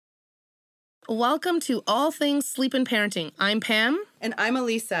Welcome to All Things Sleep and Parenting. I'm Pam. And I'm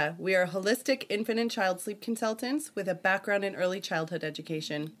Elisa. We are holistic infant and child sleep consultants with a background in early childhood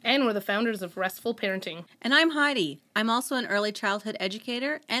education. And we're the founders of Restful Parenting. And I'm Heidi. I'm also an early childhood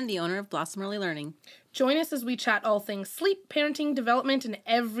educator and the owner of Blossom Early Learning. Join us as we chat all things sleep, parenting, development, and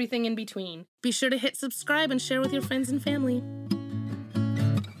everything in between. Be sure to hit subscribe and share with your friends and family.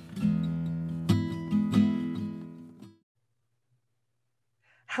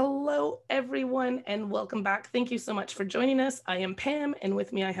 Hello, everyone, and welcome back. Thank you so much for joining us. I am Pam, and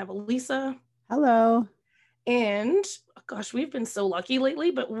with me I have Elisa. Hello. And gosh, we've been so lucky lately,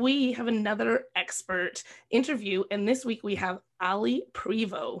 but we have another expert interview, and this week we have Ali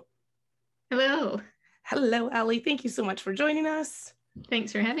Prevost. Hello. Hello, Ali. Thank you so much for joining us.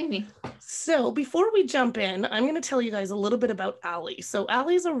 Thanks for having me. So before we jump in, I'm going to tell you guys a little bit about Ali. So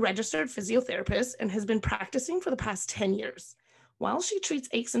Ali is a registered physiotherapist and has been practicing for the past 10 years. While she treats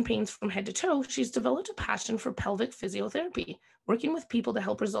aches and pains from head to toe, she's developed a passion for pelvic physiotherapy, working with people to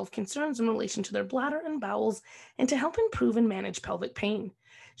help resolve concerns in relation to their bladder and bowels and to help improve and manage pelvic pain.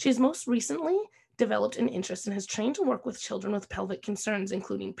 She has most recently developed an interest and has trained to work with children with pelvic concerns,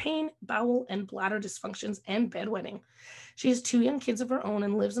 including pain, bowel, and bladder dysfunctions, and bedwetting. She has 2 young kids of her own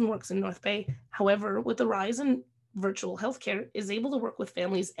and lives and works in North Bay. However, with the rise in virtual healthcare, is able to work with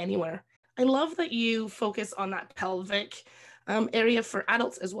families anywhere. I love that you focus on that pelvic area for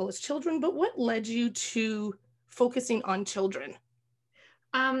adults as well as children, but what led you to focusing on children?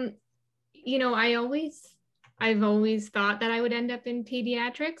 I've always thought that I would end up in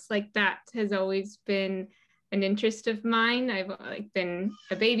pediatrics. Like, that has always been an interest of mine. I've been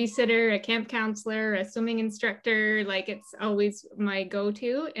a babysitter, a camp counselor, a swimming instructor. Like, it's always my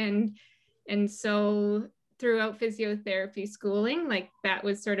go-to. And so throughout physiotherapy schooling, like, that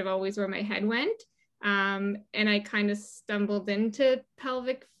was sort of always where my head went. And I kind of stumbled into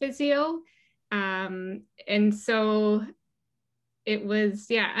pelvic physio. And so it was,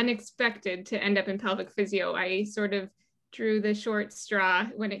 unexpected to end up in pelvic physio. I sort of drew the short straw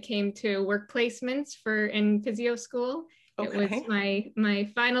when it came to work placements in physio school. Okay. It was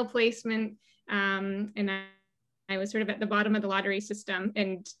my final placement. And I was sort of at the bottom of the lottery system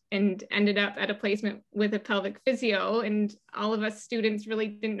and ended up at a placement with a pelvic physio. And all of us students really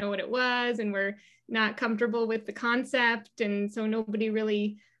didn't know what it was and were not comfortable with the concept. And so nobody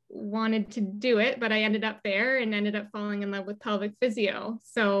really wanted to do it, but I ended up there and ended up falling in love with pelvic physio.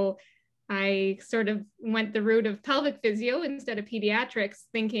 So I sort of went the route of pelvic physio instead of pediatrics,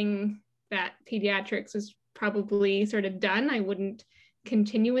 thinking that pediatrics was probably sort of done. I wouldn't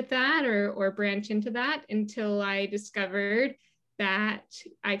continue with that or branch into that until I discovered that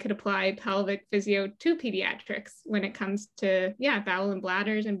I could apply pelvic physio to pediatrics when it comes to bowel and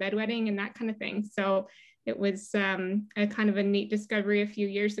bladders and bedwetting and that kind of thing. So it was a kind of a neat discovery a few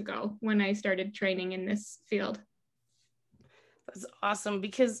years ago when I started training in this field. That's awesome,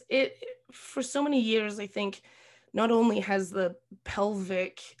 because for so many years, I think not only has the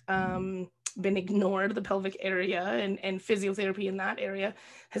pelvic been ignored, the pelvic area and physiotherapy in that area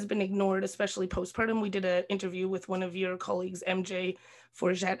has been ignored, especially postpartum. We did an interview with one of your colleagues, MJ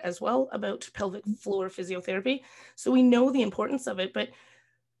Forget, as well, about pelvic floor physiotherapy. So we know the importance of it, but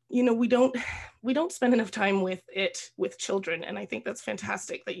we don't spend enough time with children. And I think that's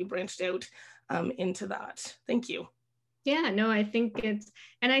fantastic that you branched out into that. Thank you. Yeah, no, I think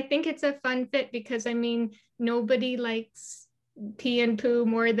it's a fun fit because nobody likes pee and poo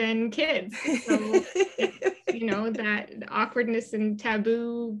more than kids. So, that awkwardness and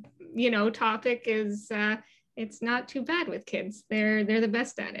taboo, topic is, it's not too bad with kids. They're the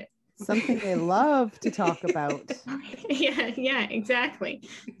best at it. Something they love to talk about. Yeah, exactly.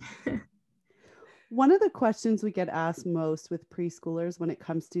 One of the questions we get asked most with preschoolers when it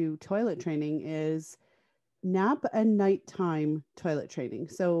comes to toilet training is nap and nighttime toilet training.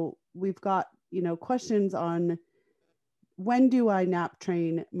 So we've got, questions on when do I nap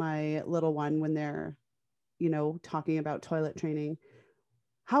train my little one when they're, talking about toilet training.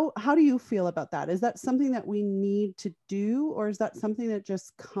 How do you feel about that? Is that something that we need to do, or is that something that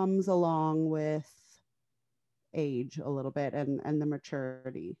just comes along with age a little bit and the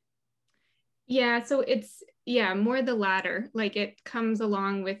maturity? Yeah, so it's more the latter. Like, it comes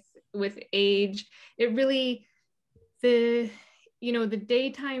along with age. It really, the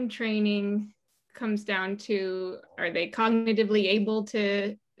daytime training comes down to, are they cognitively able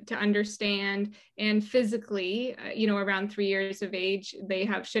to understand, and physically, around 3 years of age, they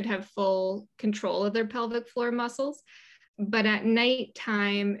should have full control of their pelvic floor muscles. But at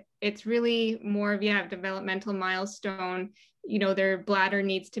nighttime, it's really more of a developmental milestone. Their bladder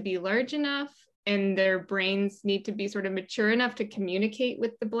needs to be large enough and their brains need to be sort of mature enough to communicate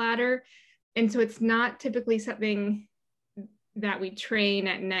with the bladder. and so it's not typically something that we train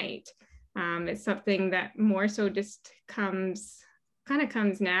at night. It's something that more so just comes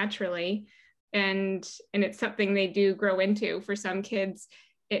naturally, and it's something they do grow into. For some kids,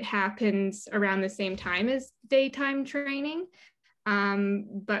 it happens around the same time as daytime training,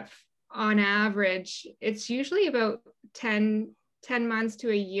 but on average, it's usually about 10 months to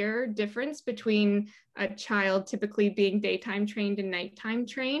a year difference between a child typically being daytime trained and nighttime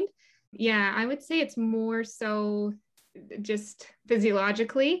trained. Yeah, I would say it's more so just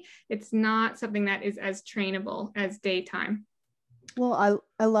physiologically. It's not something that is as trainable as daytime. Well,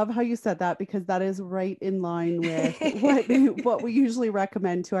 I love how you said that, because that is right in line with what we usually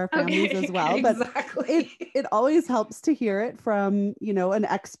recommend to our families as well. Exactly. But it always helps to hear it from, an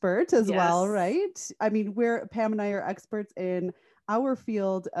expert as well, right? I mean, Pam and I are experts in our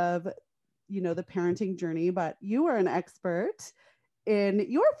field of, the parenting journey, but you are an expert in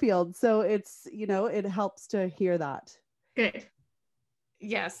your field. So it's, it helps to hear that. Good.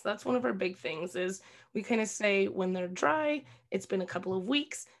 Yes, that's one of our big things is we kind of say when they're dry, it's been a couple of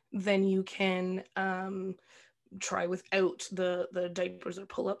weeks, then you can try without the diapers or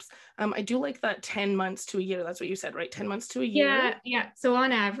pull-ups. I do like that 10 months to a year. That's what you said, right? 10 months to a year. Yeah. So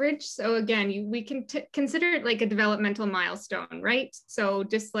on average, so again, we can consider it like a developmental milestone, right? So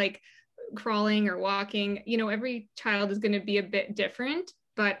just like crawling or walking, every child is going to be a bit different,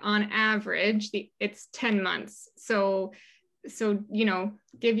 but on average, it's 10 months. So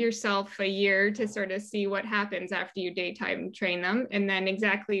give yourself a year to sort of see what happens after you daytime train them. And then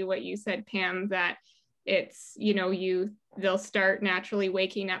exactly what you said, Pam, that it's, they'll start naturally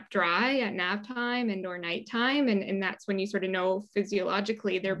waking up dry at nap time and or nighttime. And that's when you sort of know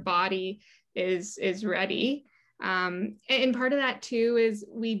physiologically their body is ready. And part of that too is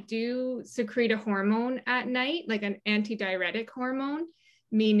we do secrete a hormone at night, like an antidiuretic hormone,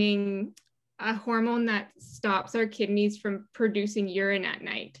 meaning a hormone that stops our kidneys from producing urine at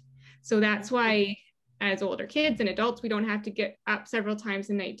night. So that's why as older kids and adults, we don't have to get up several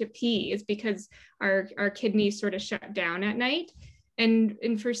times a night to pee, is because our kidneys sort of shut down at night.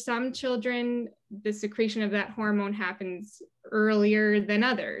 And for some children, the secretion of that hormone happens earlier than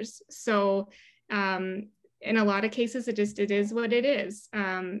others. So in a lot of cases, it is what it is.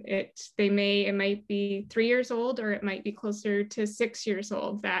 It might be 3 years old, or it might be closer to 6 years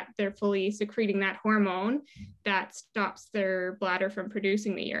old that they're fully secreting that hormone that stops their bladder from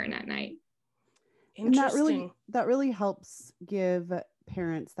producing the urine at night. Interesting. And that really helps give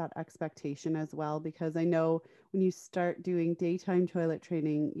parents that expectation as well, because I know when you start doing daytime toilet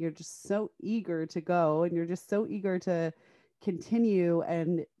training, you're just so eager to go, and you're just so eager to continue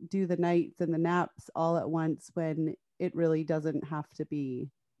and do the nights and the naps all at once, when it really doesn't have to be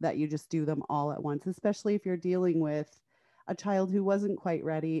that you just do them all at once, especially if you're dealing with a child who wasn't quite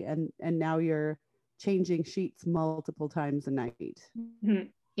ready, and now you're changing sheets multiple times a night. Mm-hmm.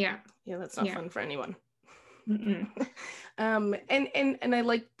 Yeah, that's not fun for anyone. Mm-mm. And I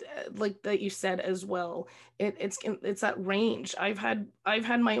like that you said as well, it's that range. I've had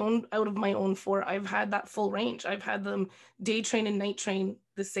my own, out of my own 4, I've had that full range. I've had them day train and night train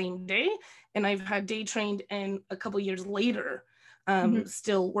the same day, and I've had day trained and a couple years later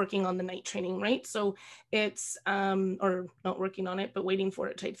still working on the night training, right? So it's or not working on it but waiting for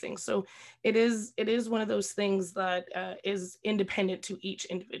it type thing. So it is one of those things that is independent to each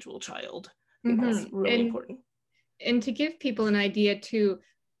individual child. That's really important. And to give people an idea too,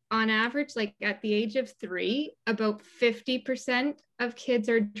 on average, like at the age of 3, about 50% of kids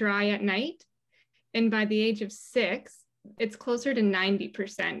are dry at night. And by the age of 6, it's closer to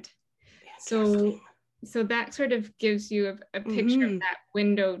 90%. So that sort of gives you a picture of that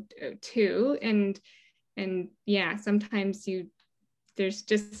window too. And yeah, sometimes there's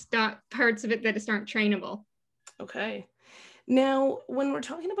just parts of it that just aren't trainable. Okay. Now, when we're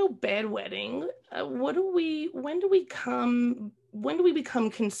talking about bedwetting, when do we become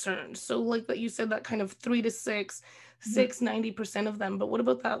concerned? So like that you said, that kind of 3 to 6, 90% of them, but what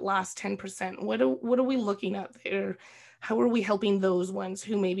about that last 10%? What are we looking at there? How are we helping those ones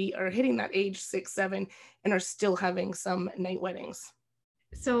who maybe are hitting that age 6, 7 and are still having some night wettings?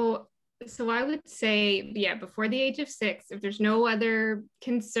 So I would say, before the age of 6, if there's no other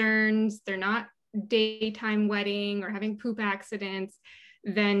concerns, they're not daytime wetting or having poop accidents,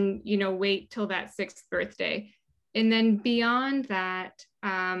 then wait till that 6th birthday. And then beyond that,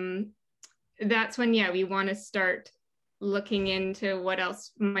 that's when we want to start looking into what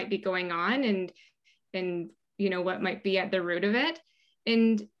else might be going on and what might be at the root of it.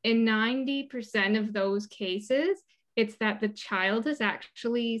 And in 90% of those cases, it's that the child is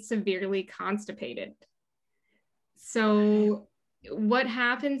actually severely constipated. So what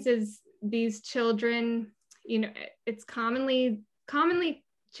happens is these children, it's commonly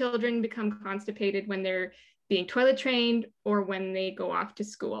children become constipated when they're being toilet trained or when they go off to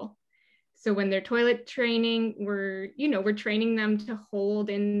school. So when they're toilet training, we're training them to hold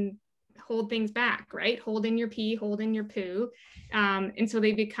things back, right? Hold in your pee, hold in your poo. And so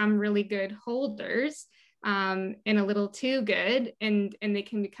they become really good holders, and a little too good, and they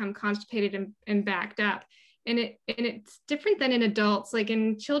can become constipated and backed up. And it's different than in adults. Like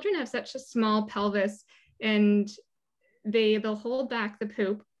in children have such a small pelvis, and they'll hold back the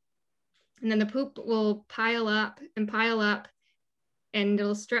poop, and then the poop will pile up, and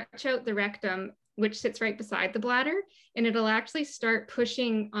it'll stretch out the rectum, which sits right beside the bladder, and it'll actually start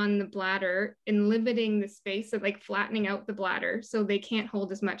pushing on the bladder and limiting the space of like flattening out the bladder, so they can't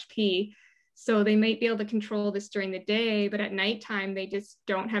hold as much pee. So they might be able to control this during the day, but at nighttime, they just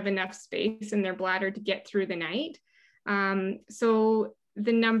don't have enough space in their bladder to get through the night. So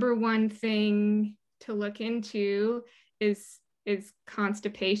the number one thing to look into is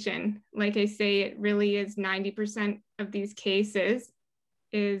constipation. Like I say, it really is 90% of these cases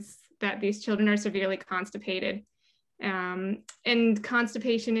is that these children are severely constipated. And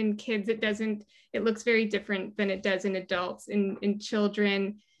constipation in kids, it looks very different than it does in adults. In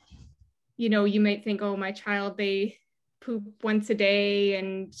children, you might think, oh, my child, they poop once a day,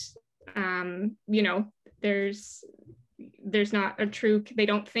 and there's not a true, they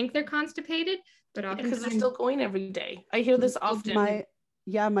don't think they're constipated, but often because they're still going every day. I hear this often. My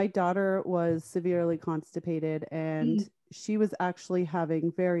daughter was severely constipated, and she was actually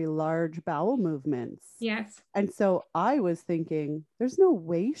having very large bowel movements. Yes. And so I was thinking, there's no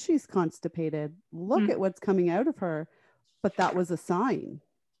way she's constipated. Look at what's coming out of her. But that was a sign.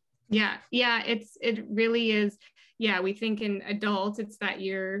 Yeah. It really is. Yeah. We think in adults, it's that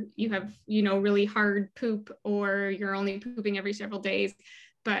you have, really hard poop, or you're only pooping every several days.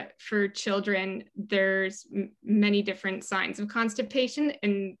 But for children, there's many different signs of constipation,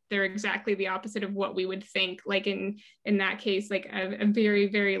 and they're exactly the opposite of what we would think. Like in that case, like a very,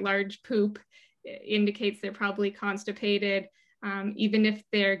 very large poop indicates they're probably constipated. Even if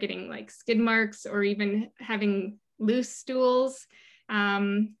they're getting like skid marks or even having loose stools,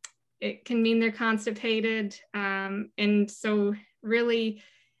 it can mean they're constipated. And so really,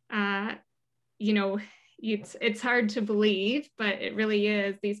 it's hard to believe, but it really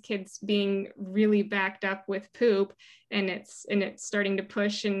is these kids being really backed up with poop, and it's starting to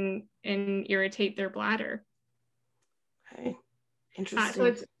push and irritate their bladder. Okay,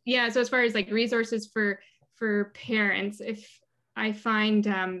 interesting. So as far as like resources for parents, if I find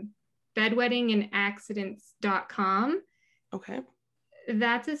bedwettingandaccidents.com. Okay.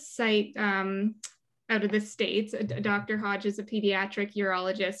 That's a site out of the States. Dr. Hodge is a pediatric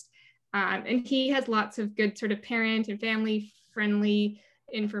urologist. And he has lots of good sort of parent and family friendly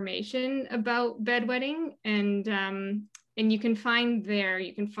information about bedwetting. And you can find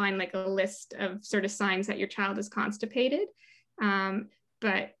like a list of sort of signs that your child is constipated.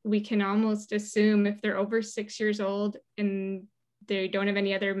 But we can almost assume if they're over 6 years old and they don't have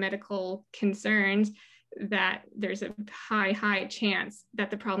any other medical concerns, that there's a high chance that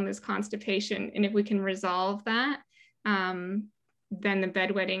the problem is constipation. And if we can resolve that, then the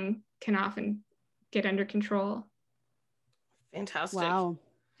bedwetting can often get under control. Fantastic. Wow.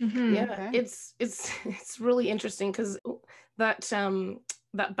 Mm-hmm. Yeah, okay. It's really interesting because that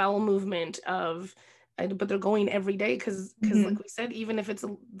bowel movement of, but they're going every day because like we said, even if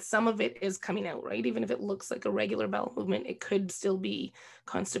some of it is coming out, right? Even if it looks like a regular bowel movement, it could still be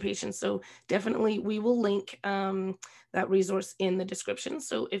constipation. So definitely we will link that resource in the description.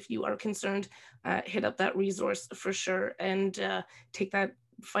 So if you are concerned, hit up that resource for sure, and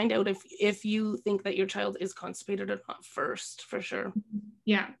find out if you think that your child is constipated or not first, for sure.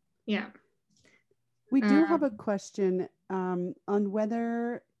 Yeah. We do have a question on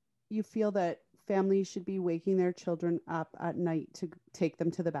whether you feel that families should be waking their children up at night to take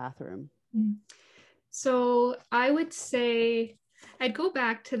them to the bathroom. So I would say I'd go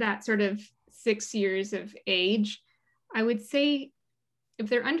back to that sort of 6 years of age. I would say if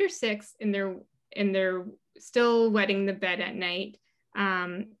they're under 6 and they're still wetting the bed at night,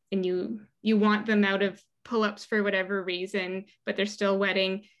 and you want them out of pull-ups for whatever reason, but they're still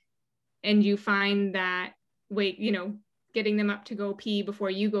wetting, and you find that getting them up to go pee before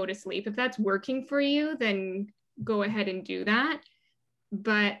you go to sleep, if that's working for you, then go ahead and do that.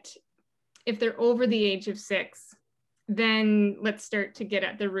 But if they're over the age of 6, then let's start to get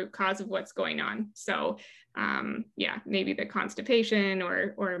at the root cause of what's going on. So maybe the constipation,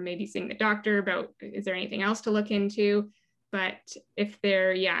 or maybe seeing the doctor about, is there anything else to look into? But if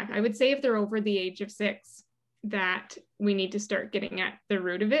they're, I would say if they're over the age of 6, that we need to start getting at the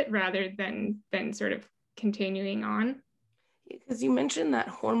root of it rather than sort of continuing on. Because you mentioned that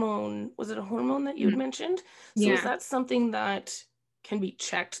hormone, was it a hormone that you had mentioned? So Yeah. is that something that can be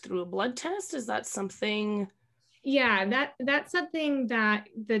checked through a blood test? Is that something? Yeah, that's something that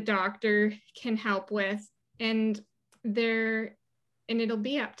the doctor can help with. And it'll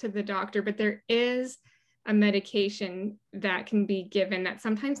be up to the doctor, but there is a medication that can be given that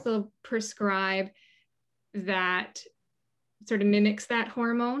sometimes they'll prescribe that sort of mimics that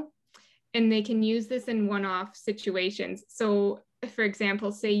hormone. And they can use this in one-off situations. So for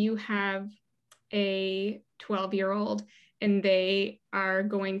example, say you have a 12-year-old and they are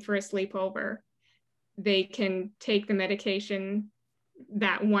going for a sleepover. They can take the medication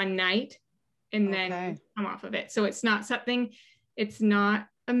that one night and then come off of it. So it's not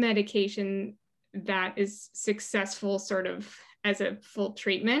a medication that is successful sort of as a full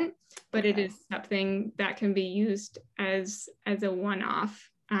treatment, but it is something that can be used as a one-off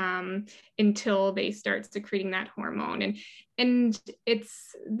until they start secreting that hormone. And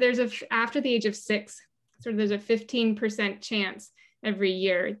after the age of 6, sort of there's a 15% chance every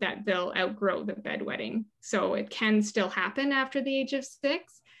year that they'll outgrow the bedwetting. So it can still happen after the age of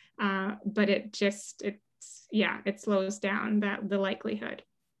 6, but it slows down the likelihood.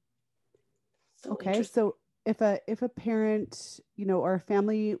 Okay, so if a parent, or a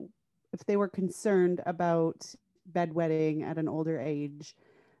family, if they were concerned about bedwetting at an older age,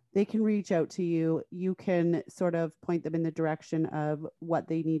 they can reach out to you. You can sort of point them in the direction of what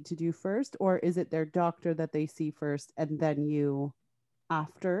they need to do first, or is it their doctor that they see first and then you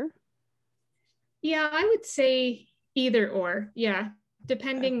after? Yeah, I would say either or. Yeah,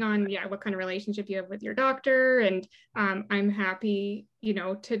 depending on what kind of relationship you have with your doctor. And I'm happy,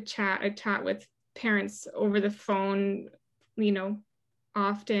 to chat with parents over the phone,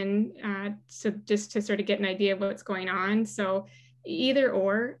 often, so just to sort of get an idea of what's going on. So either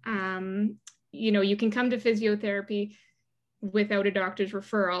or, you can come to physiotherapy without a doctor's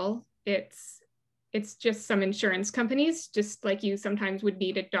referral. It's just some insurance companies, just like you sometimes would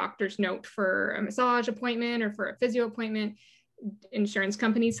need a doctor's note for a massage appointment or for a physio appointment. Insurance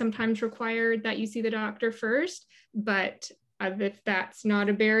companies sometimes require that you see the doctor first, but if that's not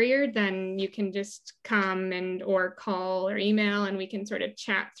a barrier, then you can just come or call or email, and we can sort of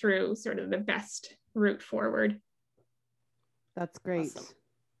chat through sort of the best route forward. That's great. Awesome.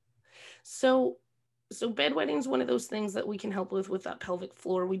 So bedwetting is one of those things that we can help with that pelvic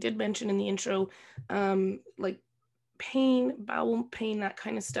floor. We did mention in the intro, like pain, bowel pain, that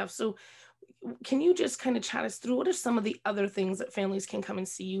kind of stuff. So can you just kind of chat us through what are some of the other things that families can come and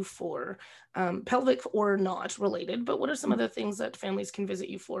see you for, pelvic or not related, but what are some other things that families can visit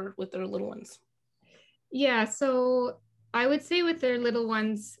you for with their little ones? Yeah, so I would say with their little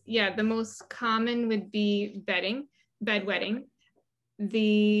ones, the most common would be bedwetting.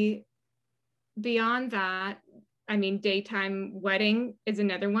 Beyond that, daytime wetting is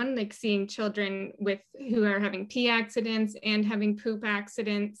another one, like seeing children who are having pee accidents and having poop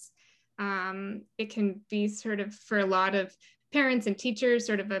accidents. It can be sort of, for a lot of parents and teachers,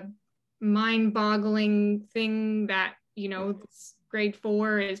 sort of a mind-boggling thing that, grade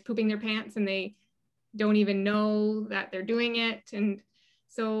 4 is pooping their pants and they don't even know that they're doing it. And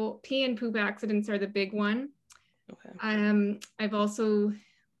so pee and poop accidents are the big one. Okay. I've also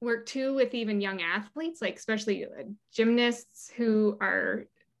worked too with even young athletes, like especially gymnasts who are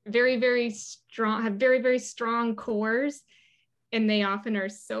very, very strong, have very, very strong cores. And they often are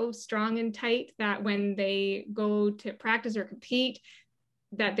so strong and tight that when they go to practice or compete,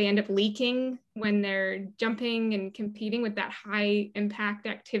 that they end up leaking when they're jumping and competing with that high impact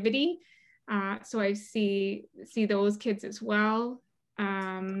activity. So I see those kids as well.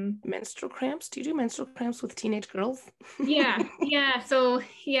 Menstrual cramps. Do you do menstrual cramps with teenage girls? So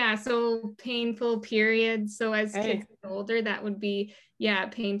painful periods. So as kids get older, that would be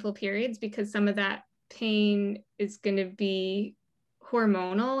painful periods, because some of that pain is going to be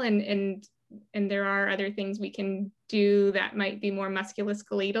hormonal, and there are other things we can do that might be more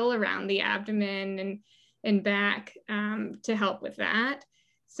musculoskeletal around the abdomen and back, to help with that.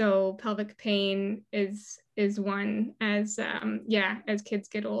 So pelvic pain is one. As kids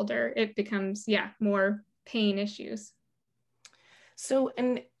get older, it becomes more pain issues. So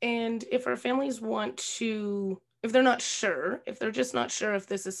and if our families want to, if they're just not sure if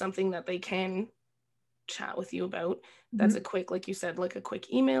this is something that they can chat with you about, that's a quick, like you said, like a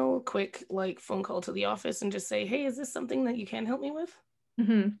quick email, quick like phone call to the office and just say, hey, is this something that you can help me with?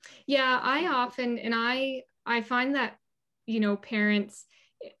 I often, and I find that parents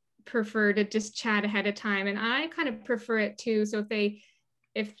prefer to just chat ahead of time, and I kind of prefer it too. So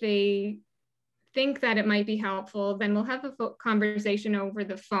if they think that it might be helpful, then we'll have a conversation over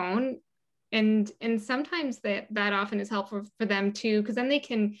the phone. And sometimes that often is helpful for them too, because then they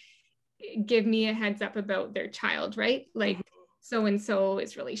can give me a heads up about their child, right? Like, so-and-so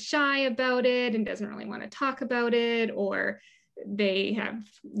is really shy about it and doesn't really want to talk about it, or they have,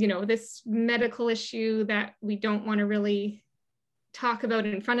 this medical issue that we don't want to really talk about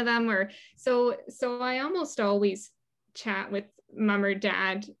in front of them. Or so I almost always chat with mom or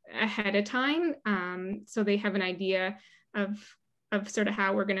dad ahead of time, so they have an idea of sort of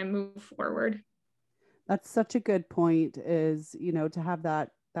how we're going to move forward. That's such a good point, is, to have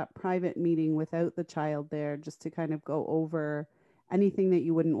that private meeting without the child there, just to kind of go over anything that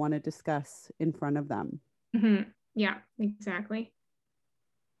you wouldn't want to discuss in front of them. Mm-hmm. Yeah, exactly.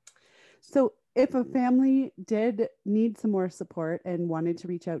 So if a family did need some more support and wanted to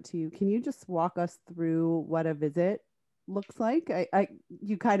reach out to you, can you just walk us through what a visit looks like?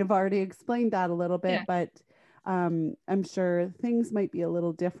 You kind of already explained that a little bit, yeah. But I'm sure things might be a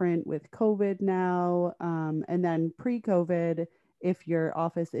little different with COVID now, and then pre-COVID, if your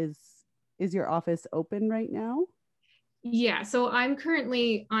office is your office open right now? Yeah, so I'm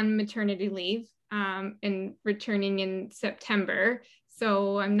currently on maternity leave, and returning in September.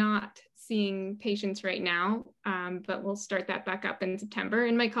 So I'm not seeing patients right now, but we'll start that back up in September.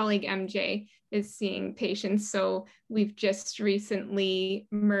 And my colleague MJ is seeing patients. So we've just recently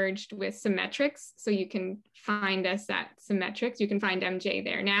merged with Symmetrics. So you can find us at Symmetrics. You can find MJ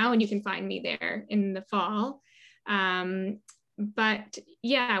there now, and you can find me there in the fall. But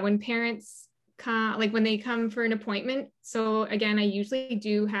yeah, when parents come, like when they come for an appointment, so again, I usually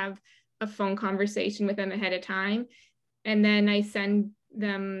do have a phone conversation with them ahead of time. And then I send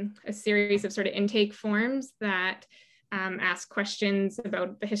them a series of sort of intake forms that ask questions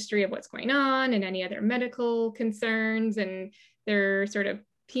about the history of what's going on and any other medical concerns and their sort of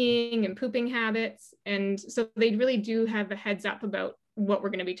peeing and pooping habits. And so they really do have a heads up about what we're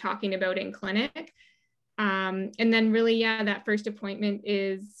going to be talking about in clinic. And then really, yeah, that first appointment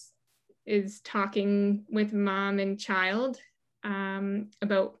is talking with mom and child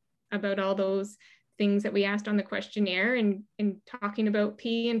about all those things that we asked on the questionnaire, and talking about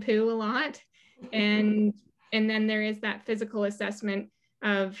pee and poo a lot. And then there is that physical assessment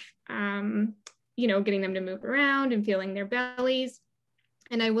of, getting them to move around and feeling their bellies.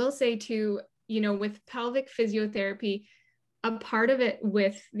 And I will say too, with pelvic physiotherapy, a part of it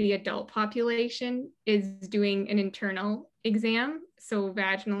with the adult population is doing an internal exam, so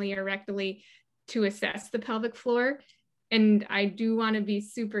vaginally or rectally, to assess the pelvic floor. And I do want to be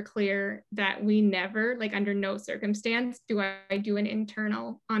super clear that we never, like under no circumstance, do I do an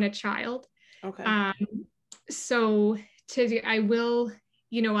internal on a child. Okay. So I will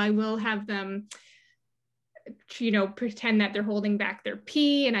have them, pretend that they're holding back their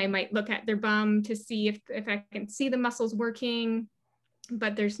pee, and I might look at their bum to see if I can see the muscles working,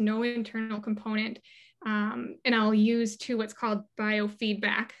 but there's no internal component. And I'll use what's called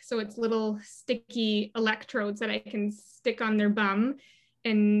biofeedback. So it's little sticky electrodes that I can stick on their bum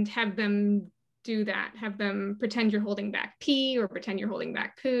and have them do that, have them pretend you're holding back pee or pretend you're holding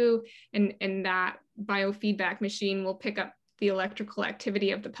back poo. And that biofeedback machine will pick up the electrical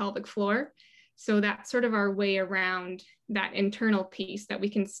activity of the pelvic floor. So that's sort of our way around that internal piece, that we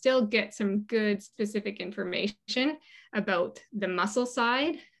can still get some good specific information about the muscle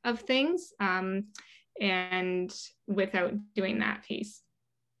side of things, and without doing that piece.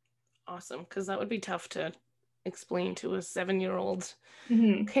 Awesome, because that would be tough to explain to a 7-year-old.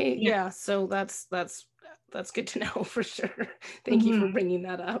 Mm-hmm. Okay, yeah. So that's good to know for sure. Thank you for bringing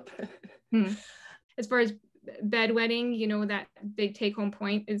that up. As far as bedwetting, that big take-home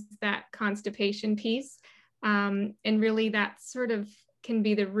point is that constipation piece, and really that sort of can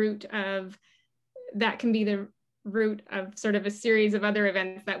be the root of sort of a series of other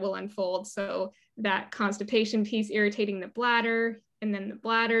events that will unfold. So that constipation piece irritating the bladder, and then the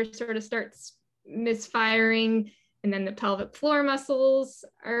bladder sort of starts misfiring, and then the pelvic floor muscles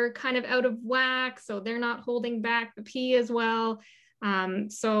are kind of out of whack, so they're not holding back the pee as well.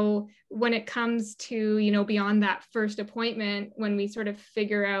 So when it comes to, beyond that first appointment, when we sort of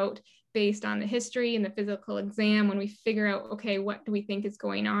figure out, based on the history and the physical exam, when we figure out, okay, what do we think is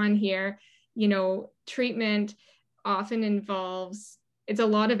going on here? Treatment often involves, it's a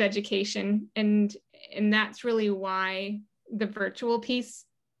lot of education, and that's really why the virtual piece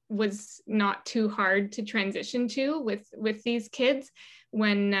was not too hard to transition to with these kids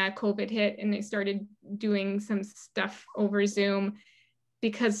when COVID hit and they started doing some stuff over Zoom,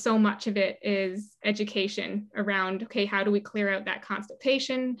 because so much of it is education around, okay, how do we clear out that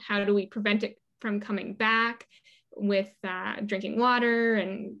constipation? How do we prevent it from coming back? with drinking water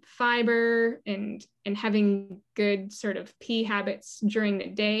and fiber and having good sort of pee habits during the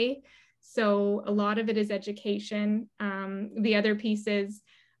day. So a lot of it is education. The other piece is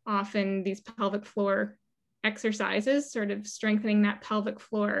often these pelvic floor exercises, sort of strengthening that pelvic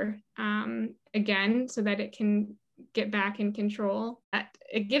floor again, so that it can get back in control.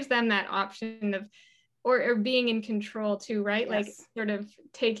 It gives them that option of, or being in control too, right? Yes. Like sort of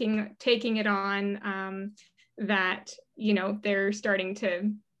taking it on, that, you know, they're starting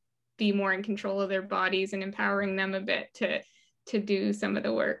to be more in control of their bodies and empowering them a bit to do some of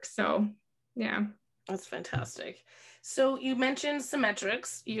the work. So yeah. That's fantastic. So you mentioned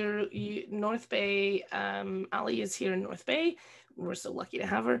Symmetrics. You North Bay. Ali is here in North Bay. We're so lucky to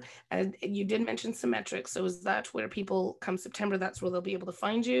have her. And you did mention Symmetrics. So is that where people come September? That's where they'll be able to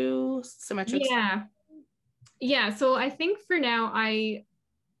find you. Symmetrics. Yeah. So I think for now I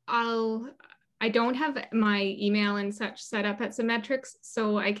don't have my email and such set up at Symmetrics,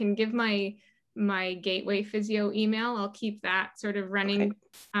 so I can give my Gateway Physio email. I'll keep that sort of running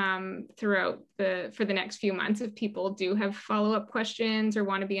throughout for the next few months. If people do have follow-up questions or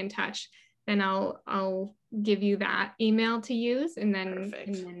want to be in touch, then I'll give you that email to use, and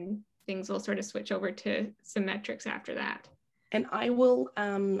then things will sort of switch over to Symmetrics after that. And I will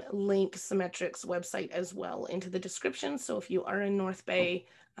link Symmetrics website as well into the description. So if you are in North Bay,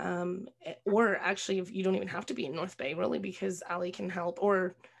 or actually if you don't even have to be in North Bay really, because Ali can help,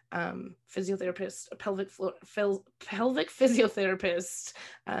 or physiotherapist, pelvic physiotherapist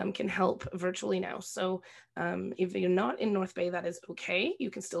can help virtually now. So if you're not in North Bay, that is okay. You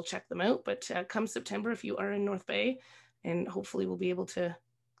can still check them out. But come September, if you are in North Bay, and hopefully we'll be able to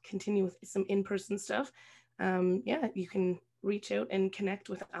continue with some in-person stuff, you can reach out and connect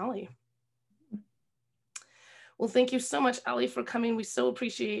with Ali. Well, thank you so much, Ali, for coming. We so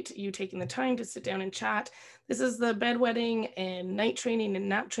appreciate you taking the time to sit down and chat. This is the bedwetting and night training and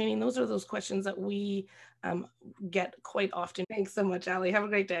nap training. Those are those questions that we get quite often. Thanks so much, Ali. Have a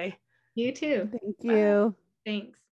great day. You too. Thank you. Thanks.